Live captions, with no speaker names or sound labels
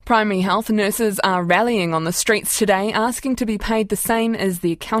Primary health nurses are rallying on the streets today, asking to be paid the same as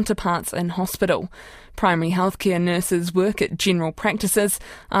their counterparts in hospital. Primary healthcare nurses work at general practices,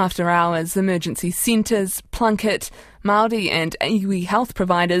 after-hours emergency centres, Plunket, Māori and iwi health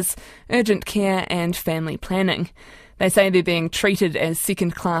providers, urgent care and family planning. They say they're being treated as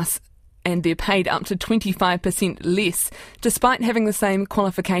second class and they're paid up to 25% less, despite having the same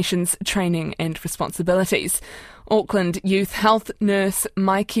qualifications, training and responsibilities. Auckland Youth Health nurse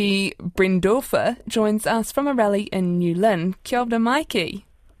Maiki Brendorfer joins us from a rally in New Lynn. Kia ora, Maiki.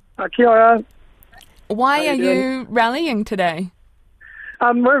 Kia ora. Why are you rallying today?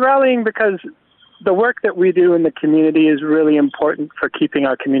 We're rallying because the work that we do in the community is really important for keeping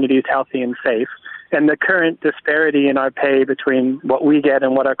our communities healthy and safe. And the current disparity in our pay between what we get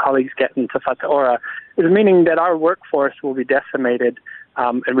and what our colleagues get in Te Whatu Ora is meaning that our workforce will be decimated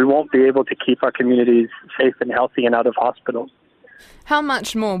and we won't be able to keep our communities safe and healthy and out of hospital. How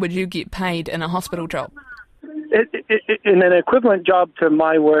much more would you get paid in a hospital job? In an equivalent job to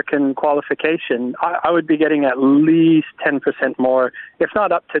my work and qualification, I would be getting at least 10% more, if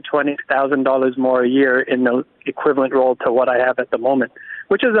not up to $20,000 more a year in the equivalent role to what I have at the moment,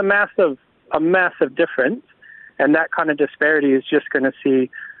 which is a massive difference. And that kind of disparity is just going to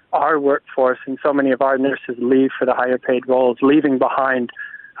see our workforce and so many of our nurses leave for the higher paid roles, leaving behind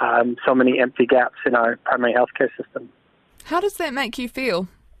so many empty gaps in our primary healthcare system. How does that make you feel?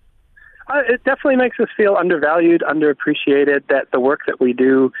 It definitely makes us feel undervalued, underappreciated, that the work that we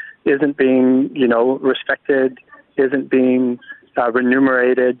do isn't being, respected, isn't being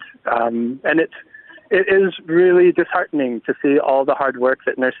remunerated. And it is really disheartening to see all the hard work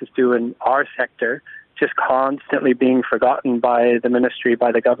that nurses do in our sector just constantly being forgotten by the ministry,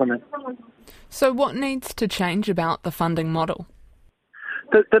 by the government. So what needs to change about the funding model?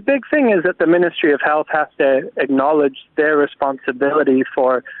 The big thing is that the Ministry of Health has to acknowledge their responsibility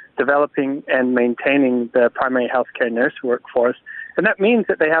for developing and maintaining the primary healthcare nurse workforce. And that means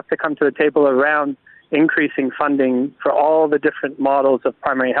that they have to come to the table around increasing funding for all the different models of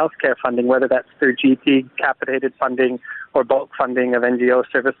primary healthcare funding, whether that's through GP capitated funding or bulk funding of NGO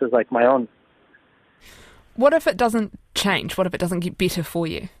services like my own. What if it doesn't change? What if it doesn't get better for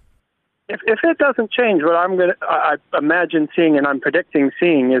you? If it doesn't change, what I imagine seeing and I'm predicting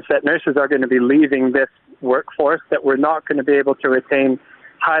seeing is that nurses are going to be leaving this workforce, that we're not going to be able to retain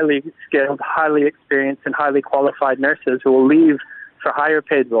highly skilled, highly experienced and highly qualified nurses who will leave for higher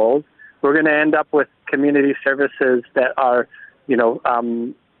paid roles. We're going to end up with community services that are,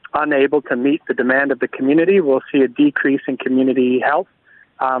 unable to meet the demand of the community. We'll see a decrease in community health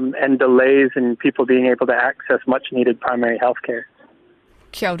and delays in people being able to access much needed primary health care.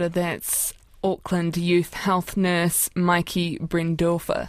 Kia ora, that's Auckland Youth Health nurse Maiki Brendorfer.